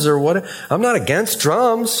drums or what. I'm not against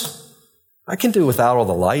drums. I can do without all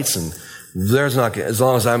the lights, and there's not, as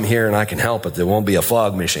long as I'm here and I can help it, there won't be a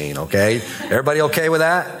fog machine, okay? Everybody okay with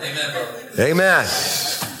that? Amen. Amen.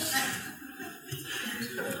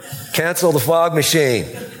 Cancel the fog machine.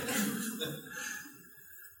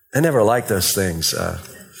 I never liked those things.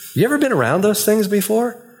 You ever been around those things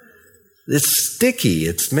before? It's sticky.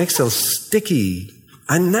 It makes those sticky.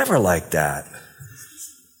 I never liked that.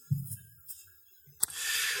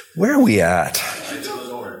 Where are we at? Light of the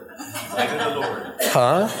Lord. Light of the Lord.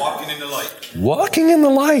 Huh? Walking in the light. Walking in the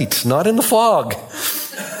light, not in the fog.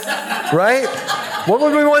 Right? What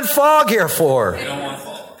would we want fog here for? We don't want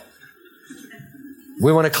fog.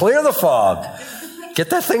 We want to clear the fog. Get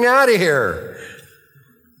that thing out of here.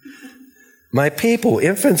 My people,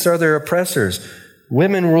 infants are their oppressors.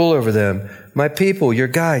 Women rule over them. My people, your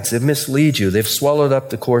guides, they mislead you. They've swallowed up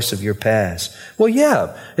the course of your past. Well,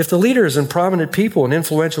 yeah, if the leaders and prominent people and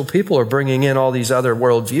influential people are bringing in all these other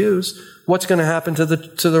worldviews, what's going to happen to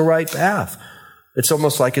the right path? It's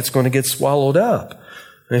almost like it's going to get swallowed up.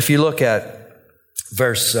 And if you look at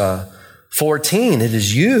verse 14, it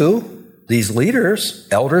is you, these leaders,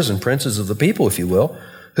 elders and princes of the people, if you will,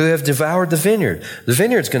 who have devoured the vineyard. The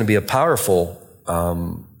vineyard's going to be a powerful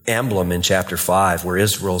emblem in chapter 5, where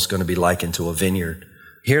Israel's going to be likened to a vineyard.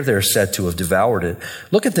 Here they're said to have devoured it.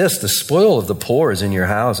 Look at this. The spoil of the poor is in your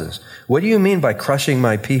houses. What do you mean by crushing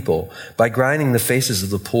my people? By grinding the faces of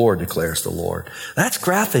the poor, declares the Lord. That's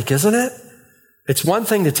graphic, isn't it? It's one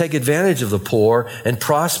thing to take advantage of the poor and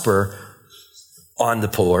prosper on the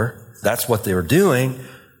poor. That's what they're doing.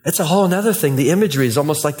 It's a whole other thing. The imagery is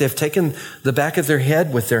almost like they've taken the back of their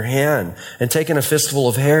head with their hand and taken a fistful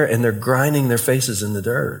of hair, and they're grinding their faces in the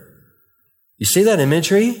dirt. You see that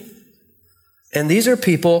imagery? And these are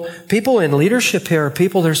people in leadership here are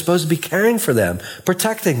people that are supposed to be caring for them,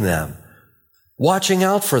 protecting them, watching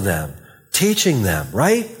out for them, teaching them,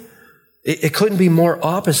 right? It couldn't be more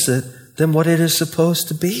opposite than what it is supposed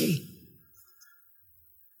to be.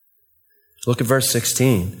 Look at verse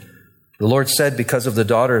 16. The Lord said, because the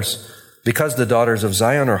daughters of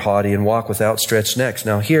Zion are haughty and walk with outstretched necks.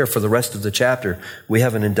 Now here, for the rest of the chapter, we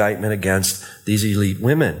have an indictment against these elite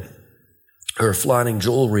women who are flaunting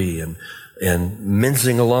jewelry and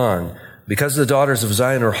mincing along. Because the daughters of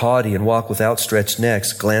Zion are haughty and walk with outstretched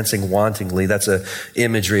necks, glancing wantonly. That's an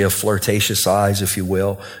imagery of flirtatious eyes, if you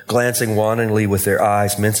will. Glancing wantonly with their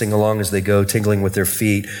eyes, mincing along as they go, tingling with their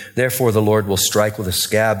feet. Therefore the Lord will strike with a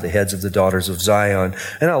scab the heads of the daughters of Zion.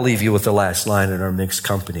 And I'll leave you with the last line in our mixed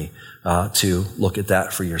company. to look at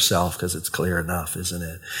that for yourself, because it's clear enough, isn't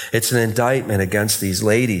it? It's an indictment against these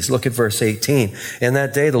ladies. Look at verse 18. In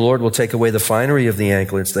that day, the Lord will take away the finery of the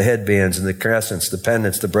anklets, the headbands and the crescents, the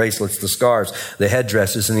pendants, the bracelets, the scarves, the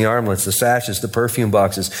headdresses and the armlets, the sashes, the perfume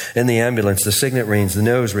boxes and the ambulets, the signet rings, the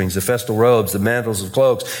nose rings, the festal robes, the mantles of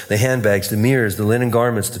cloaks, the handbags, the mirrors, the linen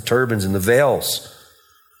garments, the turbans and the veils.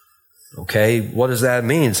 Okay, what does that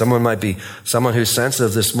mean? Someone who's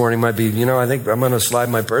sensitive this morning might be, I think I'm going to slide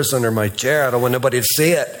my purse under my chair. I don't want nobody to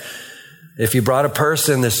see it. If you brought a purse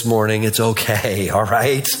in this morning, it's okay, all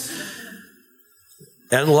right?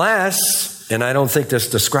 Unless, and I don't think this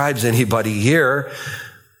describes anybody here,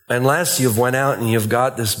 unless you've went out and you've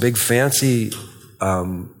got this big fancy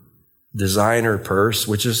designer purse,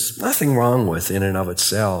 which is nothing wrong with in and of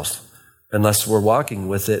itself, unless we're walking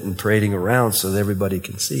with it and parading around so that everybody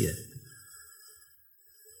can see it.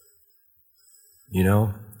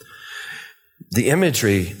 The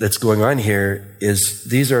imagery that's going on here is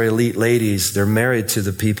these are elite ladies. They're married to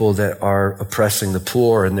the people that are oppressing the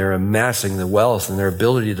poor, and they're amassing the wealth, and their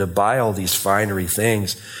ability to buy all these finery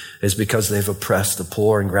things is because they've oppressed the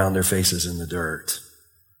poor and ground their faces in the dirt.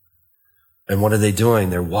 And what are they doing?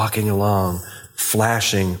 They're walking along,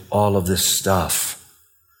 flashing all of this stuff.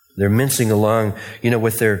 They're mincing along,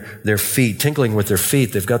 with their feet, tinkling with their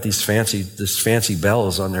feet. They've got this fancy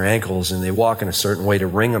bells on their ankles, and they walk in a certain way to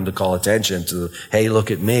ring them, to call attention to, hey,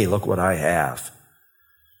 look at me, look what I have.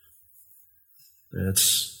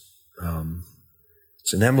 It's an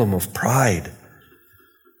emblem of pride.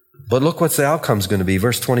 But look what the outcome's going to be.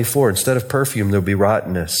 Verse 24, instead of perfume, there'll be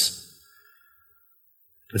rottenness.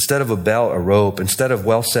 Instead of a belt, a rope. Instead of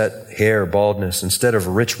well-set hair, baldness. Instead of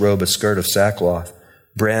a rich robe, a skirt of sackcloth.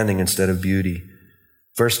 Branding instead of beauty.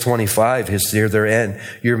 Verse 25 is here their end.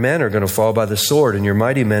 Your men are going to fall by the sword, and your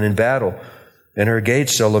mighty men in battle. And her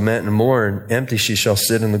gates shall lament and mourn. Empty she shall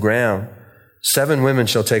sit in the ground. 7 women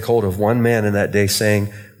shall take hold of one man in that day,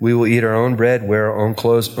 saying, we will eat our own bread, wear our own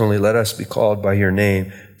clothes, only let us be called by your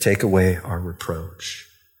name. Take away our reproach.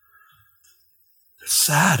 It's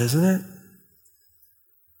sad, isn't it?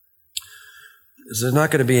 There's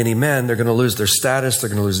not going to be any men. They're going to lose their status. They're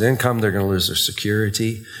going to lose their income. They're going to lose their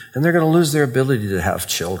security. And they're going to lose their ability to have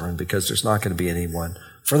children, because there's not going to be anyone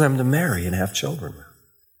for them to marry and have children with.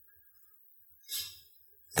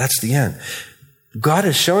 That's the end. God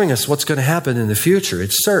is showing us what's going to happen in the future.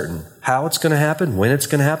 It's certain. How it's going to happen, when it's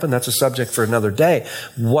going to happen, that's a subject for another day.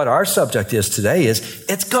 What our subject is today is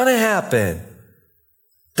it's going to happen.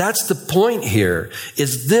 That's the point here,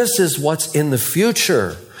 is this is what's in the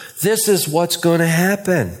future. This is what's going to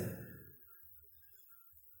happen.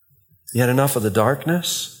 You had enough of the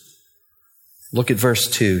darkness? Look at verse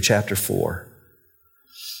 2, chapter 4.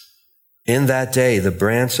 In that day, the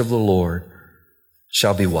branch of the Lord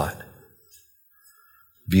shall be what?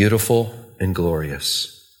 Beautiful and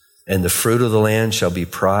glorious. And the fruit of the land shall be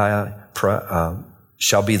the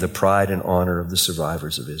pride and honor of the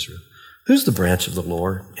survivors of Israel. Who's the branch of the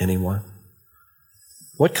Lord? Anyone?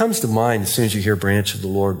 What comes to mind as soon as you hear branch of the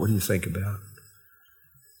Lord? What do you think about?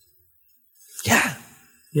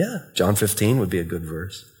 Yeah. John 15 would be a good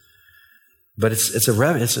verse. But it's a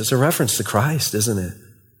reference to Christ, isn't it?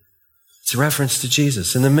 It's a reference to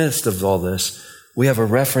Jesus. In the midst of all this, we have a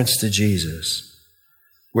reference to Jesus.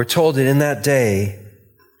 We're told that in that day,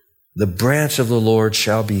 the branch of the Lord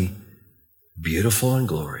shall be beautiful and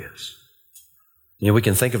glorious. We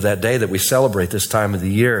can think of that day that we celebrate this time of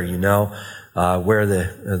the year, where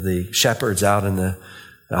the shepherds out in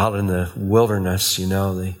the wilderness,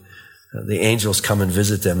 the angels come and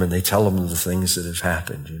visit them, and they tell them the things that have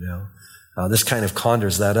happened. This kind of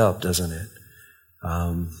conjures that up, doesn't it?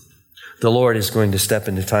 The Lord is going to step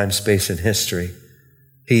into time, space, and history.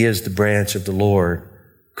 He is the branch of the Lord,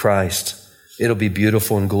 Christ. It'll be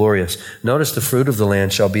beautiful and glorious. Notice the fruit of the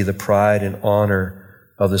land shall be the pride and honor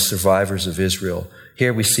of the survivors of Israel.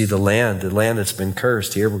 Here we see the land that's been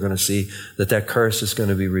cursed. Here we're going to see that curse is going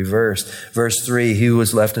to be reversed. Verse 3, he who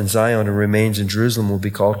is left in Zion and remains in Jerusalem will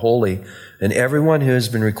be called holy, and everyone who has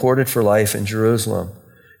been recorded for life in Jerusalem.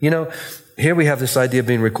 Here we have this idea of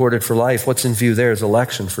being recorded for life. What's in view there is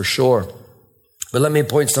election for sure. But let me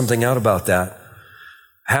point something out about that.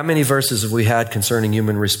 How many verses have we had concerning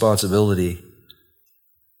human responsibility?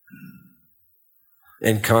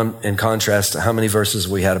 In contrast to how many verses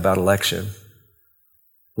we had about election?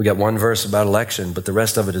 We got one verse about election, but the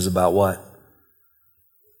rest of it is about what?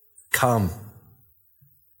 Come.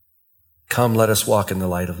 Come, let us walk in the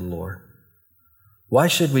light of the Lord. Why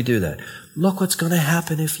should we do that? Look what's going to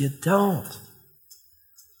happen if you don't.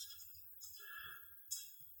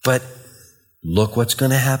 But look what's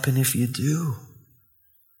going to happen if you do.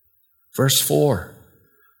 Verse 4.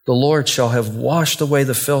 The Lord shall have washed away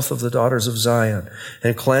the filth of the daughters of Zion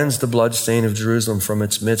and cleansed the bloodstain of Jerusalem from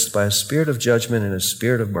its midst by a spirit of judgment and a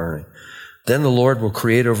spirit of burning. Then the Lord will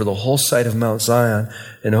create over the whole site of Mount Zion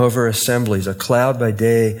and over assemblies a cloud by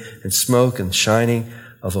day and smoke and shining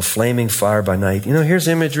of a flaming fire by night. You know, here's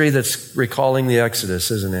imagery that's recalling the Exodus,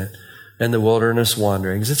 isn't it? And the wilderness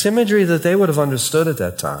wanderings. It's imagery that they would have understood at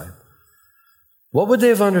that time. What would they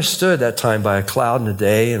have understood that time by a cloud in the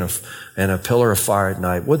day and a pillar of fire at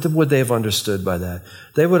night? What would they have understood by that?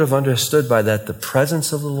 They would have understood by that the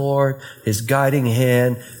presence of the Lord, His guiding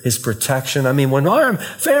hand, His protection. I mean, when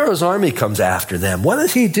Pharaoh's army comes after them, what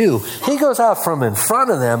does he do? He goes out from in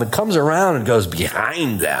front of them and comes around and goes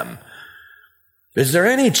behind them. Is there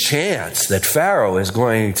any chance that Pharaoh is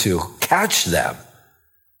going to catch them?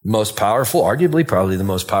 Most powerful, arguably probably the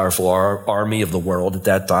most powerful army of the world at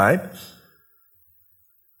that time.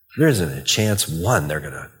 There isn't a chance, one, they're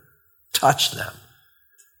going to touch them.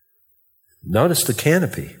 Notice the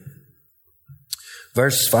canopy.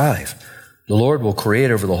 Verse 5, the Lord will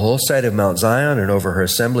create over the whole site of Mount Zion and over her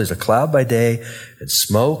assemblies a cloud by day and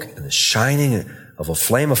smoke and the shining of a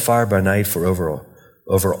flame of fire by night, for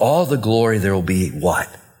over all the glory there will be what?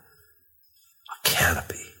 A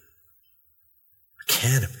canopy. A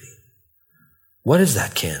canopy. What is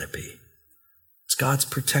that canopy? It's God's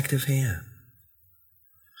protective hand.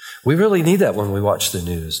 We really need that when we watch the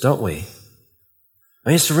news, don't we? I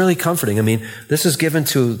mean, it's really comforting. I mean, this is given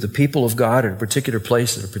to the people of God in a particular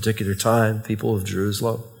place at a particular time, people of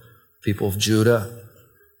Jerusalem, people of Judah,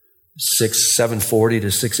 740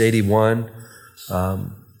 to 681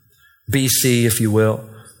 BC, if you will.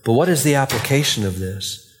 But what is the application of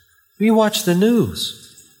this? You watch the news.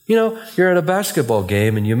 You know, you're at a basketball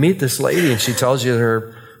game and you meet this lady and she tells you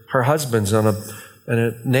her husband's on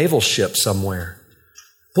a naval ship somewhere.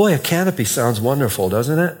 Boy, a canopy sounds wonderful,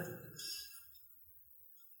 doesn't it?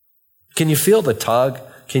 Can you feel the tug?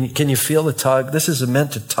 Can you feel the tug? This is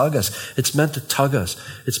meant to tug us. It's meant to tug us.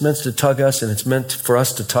 It's meant to tug us, and it's meant for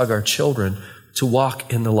us to tug our children to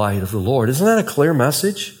walk in the light of the Lord. Isn't that a clear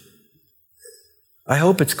message? I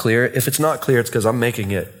hope it's clear. If it's not clear, it's because I'm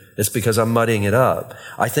making it. It's because I'm muddying it up.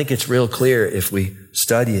 I think it's real clear if we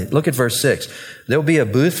study it. Look at verse 6. There'll be a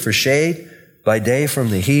booth for shade by day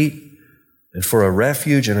from the heat, and for a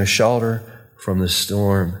refuge and a shelter from the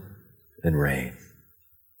storm and rain.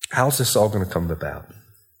 How's this all going to come about?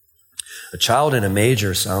 A child in a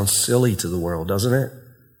manger sounds silly to the world, doesn't it?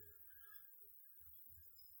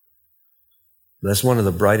 That's one of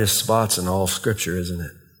the brightest spots in all of Scripture, isn't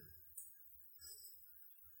it?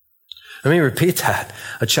 Let me repeat that.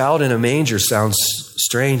 A child in a manger sounds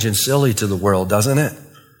strange and silly to the world, doesn't it?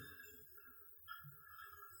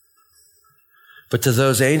 But to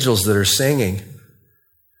those angels that are singing,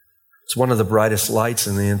 it's one of the brightest lights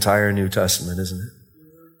in the entire New Testament, isn't it?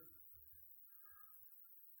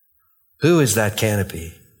 Who is that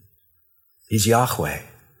canopy? He's Yahweh.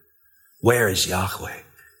 Where is Yahweh?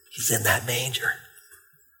 He's in that manger.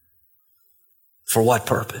 For what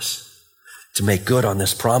purpose? To make good on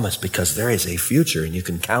this promise, because there is a future and you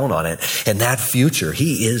can count on it. And that future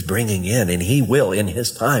He is bringing in, and He will in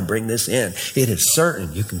His time bring this in. It is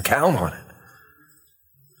certain. You can count on it.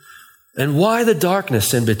 And why the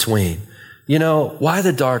darkness in between? You know, why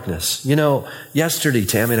the darkness? You know, yesterday,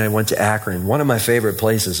 Tammy and I went to Akron. One of my favorite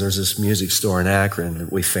places, there's this music store in Akron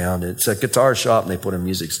that we found. It's a guitar shop, and they put a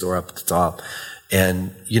music store up at the top.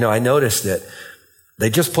 And, you know, I noticed that they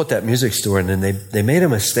just put that music store in, and they made a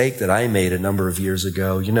mistake that I made a number of years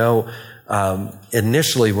ago. You know,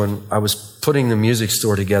 initially when I was putting the music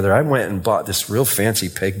store together, I went and bought this real fancy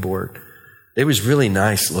pegboard. It was really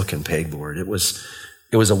nice looking pegboard. It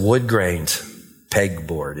was a wood-grained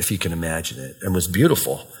pegboard, if you can imagine it, and was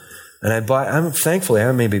beautiful. And thankfully,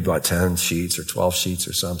 I maybe bought 10 sheets or 12 sheets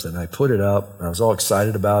or something. I put it up. I was all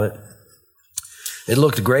excited about it. It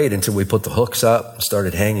looked great until we put the hooks up and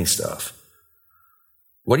started hanging stuff.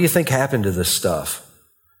 What do you think happened to this stuff?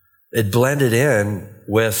 It blended in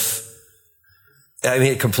with,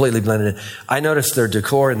 it completely blended in. I noticed their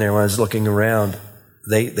decor in there when I was looking around.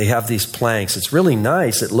 They have these planks. It's really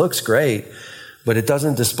nice. It looks great, but it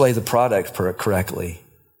doesn't display the product correctly.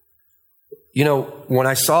 You know, when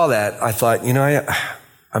I saw that, I thought, you know,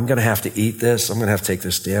 I'm going to have to eat this. I'm going to have to take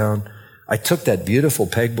this down. I took that beautiful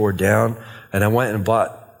pegboard down, and I went and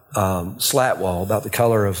bought slat wall about the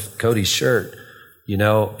color of Cody's shirt. You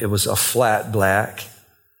know, it was a flat black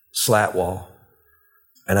slat wall,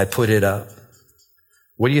 and I put it up.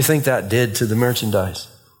 What do you think that did to the merchandise?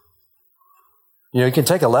 You know, you can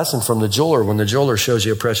take a lesson from the jeweler. When the jeweler shows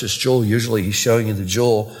you a precious jewel, usually he's showing you the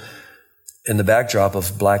jewel in the backdrop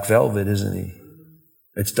of black velvet, isn't he?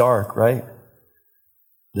 It's dark, right?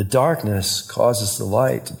 The darkness causes the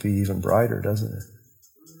light to be even brighter, doesn't it?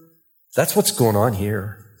 That's what's going on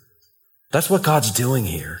here. That's what God's doing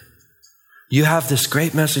here. You have this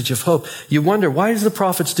great message of hope. You wonder, why does the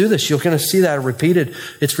prophets do this? You're going to see that repeated.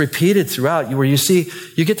 It's repeated throughout, where you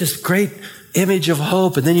get this great image of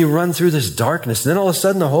hope, and then you run through this darkness. And then all of a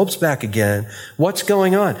sudden the hope's back again. What's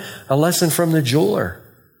going on? A lesson from the jeweler.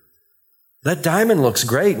 That diamond looks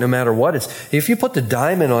great no matter what. If you put the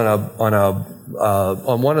diamond on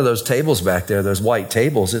one of those tables back there, those white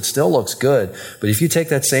tables, it still looks good. But if you take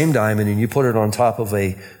that same diamond and you put it on top of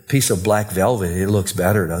a piece of black velvet, it looks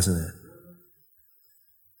better, doesn't it?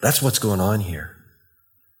 That's what's going on here.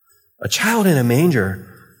 A child in a manger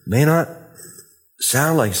may not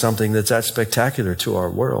sound like something that's that spectacular to our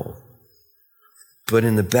world. But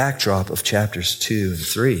in the backdrop of chapters 2 and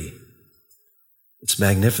 3, it's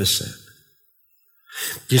magnificent.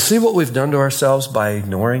 Do you see what we've done to ourselves by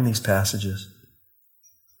ignoring these passages?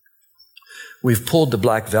 We've pulled the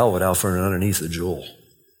black velvet out from underneath the jewel.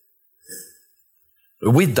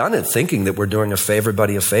 We've done it thinking that we're doing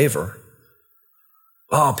everybody a favor.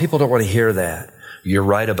 Oh, people don't want to hear that. You're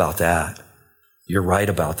right about that. You're right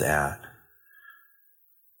about that.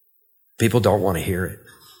 People don't want to hear it.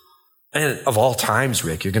 And of all times,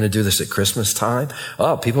 Rick, you're going to do this at Christmas time?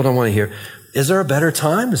 Oh, people don't want to hear. Is there a better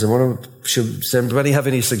time? Does anybody have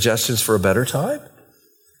any suggestions for a better time?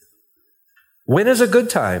 When is a good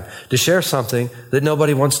time to share something that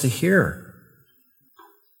nobody wants to hear?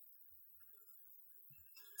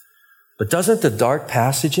 But doesn't the dark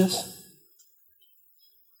passages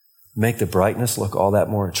make the brightness look all that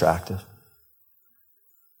more attractive?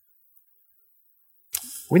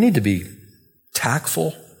 We need to be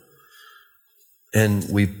tactful, and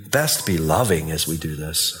we best be loving as we do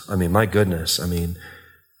this. I mean, my goodness. I mean,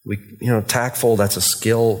 tactful, that's a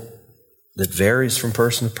skill that varies from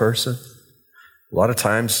person to person. A lot of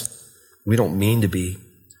times we don't mean to be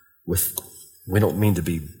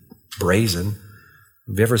brazen.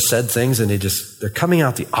 Have you ever said things and they're coming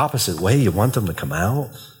out the opposite way you want them to come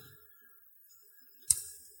out?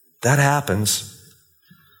 That happens.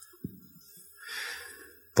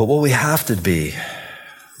 But what we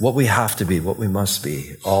must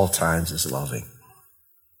be all times is loving.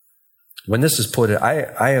 When this is put in,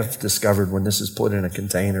 I have discovered when this is put in a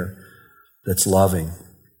container that's loving,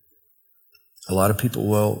 a lot of people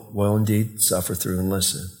will indeed suffer through and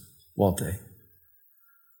listen, won't they?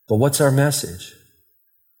 But what's our message?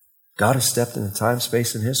 God has stepped into time,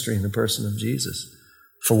 space, and history in the person of Jesus.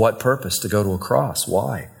 For what purpose? To go to a cross.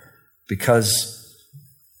 Why? Because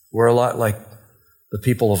we're a lot like the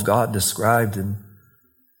people of God described in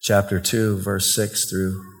chapter 2, verse 6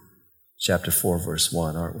 through chapter 4, verse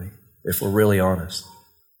 1, aren't we? If we're really honest.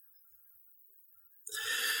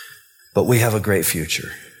 But we have a great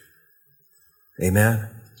future. Amen?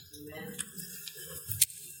 Amen.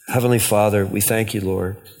 Heavenly Father, we thank you,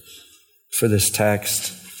 Lord, for this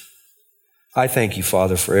text. I thank you,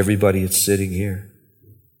 Father, for everybody that's sitting here.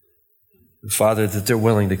 And Father, that they're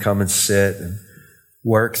willing to come and sit and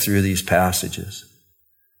work through these passages.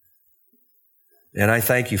 And I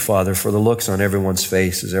thank you, Father, for the looks on everyone's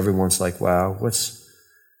faces. Everyone's like, wow, this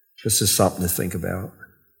is something to think about.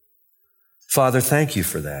 Father, thank you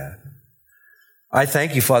for that. I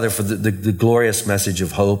thank you, Father, for the glorious message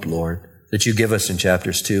of hope, Lord, that you give us in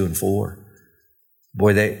chapters 2 and 4.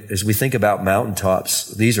 Boy, as we think about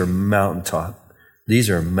mountaintops, these are mountaintop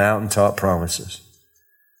promises.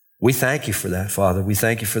 We thank you for that, Father. We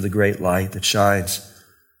thank you for the great light that shines.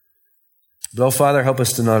 But, oh, Father, help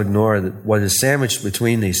us to not ignore what is sandwiched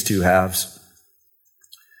between these two halves.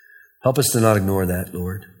 Help us to not ignore that,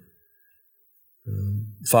 Lord.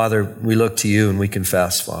 Father, we look to you and we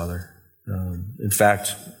confess, Father. In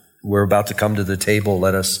fact, we're about to come to the table.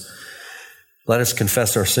 Let us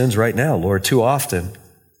confess our sins right now, Lord. Too often,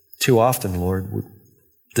 Lord,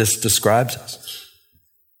 this describes us.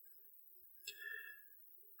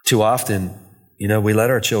 Too often, we let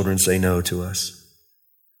our children say no to us,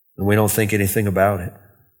 and we don't think anything about it.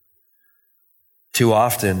 Too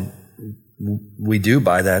often, we do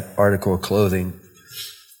buy that article of clothing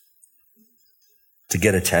to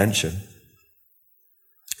get attention.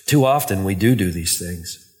 Too often, we do these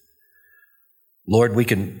things. Lord,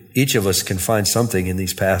 each of us can find something in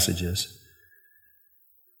these passages.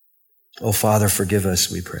 Oh, Father, forgive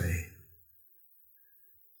us, we pray.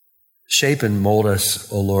 Shape and mold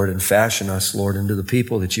us, oh Lord, and fashion us, Lord, into the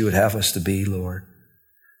people that you would have us to be, Lord.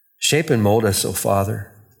 Shape and mold us, oh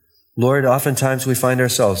Father. Lord, oftentimes we find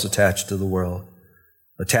ourselves attached to the world,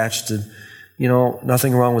 attached to,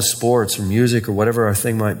 nothing wrong with sports or music or whatever our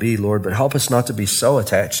thing might be, Lord, but help us not to be so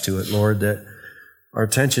attached to it, Lord, that our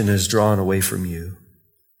attention is drawn away from you.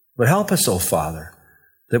 But help us, O Father,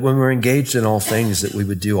 that when we're engaged in all things, that we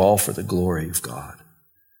would do all for the glory of God.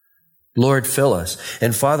 Lord, fill us.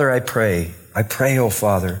 And Father, I pray, O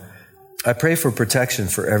Father, I pray for protection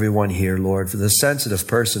for everyone here, Lord. For the sensitive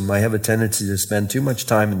person might have a tendency to spend too much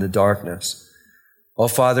time in the darkness. Oh,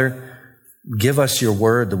 Father, give us your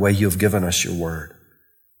word the way you have given us your word.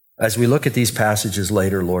 As we look at these passages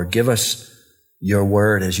later, Lord, give us your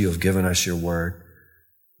word as you have given us your word.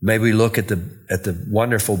 May we look at the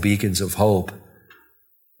wonderful beacons of hope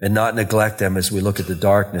and not neglect them as we look at the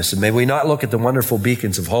darkness. And may we not look at the wonderful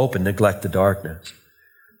beacons of hope and neglect the darkness.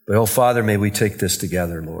 But, oh, Father, may we take this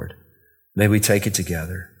together, Lord. May we take it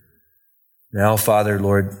together. Now, Father,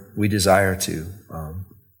 Lord, we desire to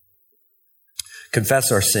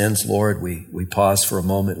confess our sins, Lord. We pause for a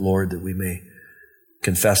moment, Lord, that we may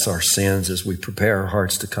confess our sins as we prepare our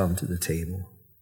hearts to come to the table.